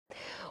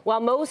While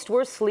most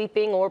were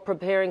sleeping or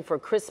preparing for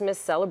Christmas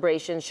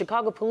celebrations,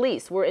 Chicago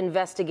police were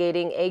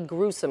investigating a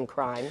gruesome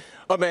crime.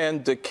 A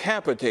man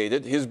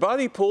decapitated, his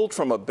body pulled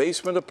from a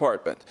basement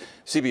apartment.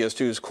 CBS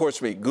 2's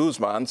Courtney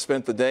Guzman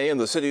spent the day in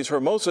the city's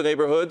Hermosa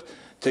neighborhood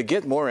to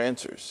get more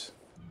answers.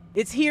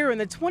 It's here in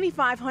the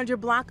 2500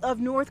 block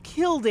of North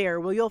Kildare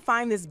where you'll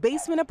find this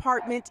basement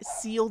apartment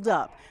sealed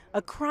up.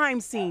 A crime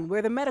scene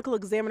where the medical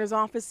examiner's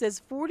office says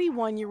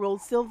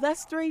 41-year-old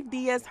Silvestre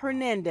Diaz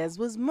Hernandez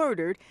was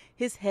murdered,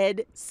 his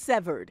head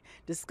severed,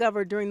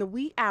 discovered during the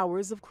wee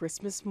hours of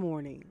Christmas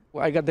morning.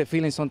 I got the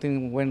feeling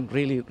something went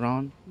really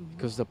wrong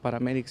because the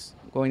paramedics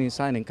going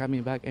inside and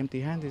coming back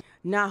empty-handed.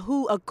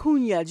 Nahu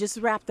Acuna just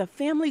wrapped a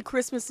family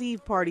Christmas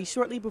Eve party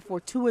shortly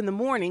before 2 in the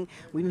morning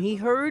when he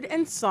heard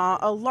and saw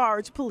a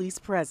large police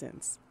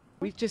presence.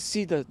 We just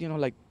see the,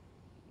 like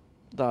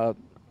the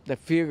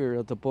figure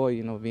of the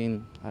boy,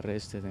 being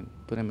arrested and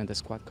put him in the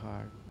squad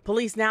car.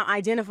 Police now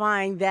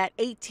identifying that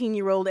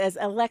 18-year-old as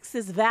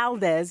Alexis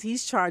Valdez.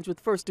 He's charged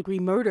with first-degree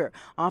murder.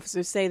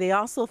 Officers say they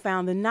also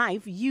found the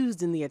knife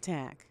used in the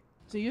attack.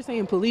 So you're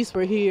saying police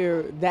were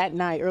here that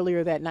night,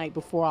 earlier that night,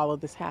 before all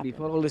of this happened?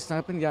 Before all this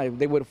happened, yeah,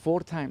 they were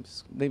 4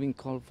 times. They've been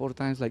called 4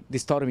 times, like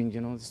disturbing,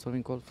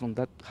 disturbing calls from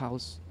that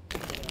house.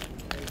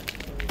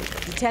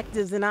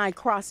 Detectives and I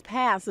crossed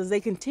paths as they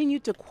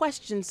continued to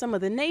question some of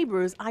the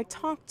neighbors I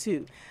talked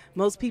to.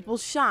 Most people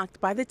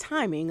shocked by the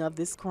timing of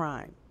this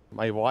crime.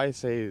 My wife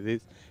say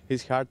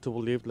it's hard to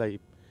believe like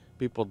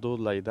people do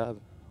like that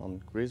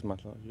on Christmas,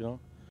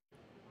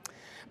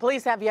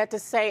 Police have yet to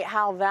say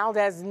how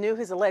Valdez knew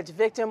his alleged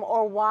victim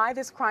or why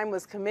this crime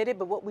was committed,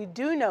 but what we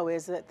do know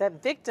is that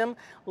that victim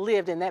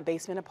lived in that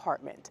basement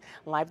apartment.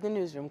 Live in the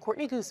newsroom,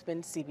 Courtney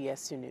Guzman,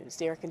 CBS 2 News.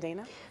 Derek and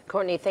Dana.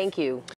 Courtney, thank you.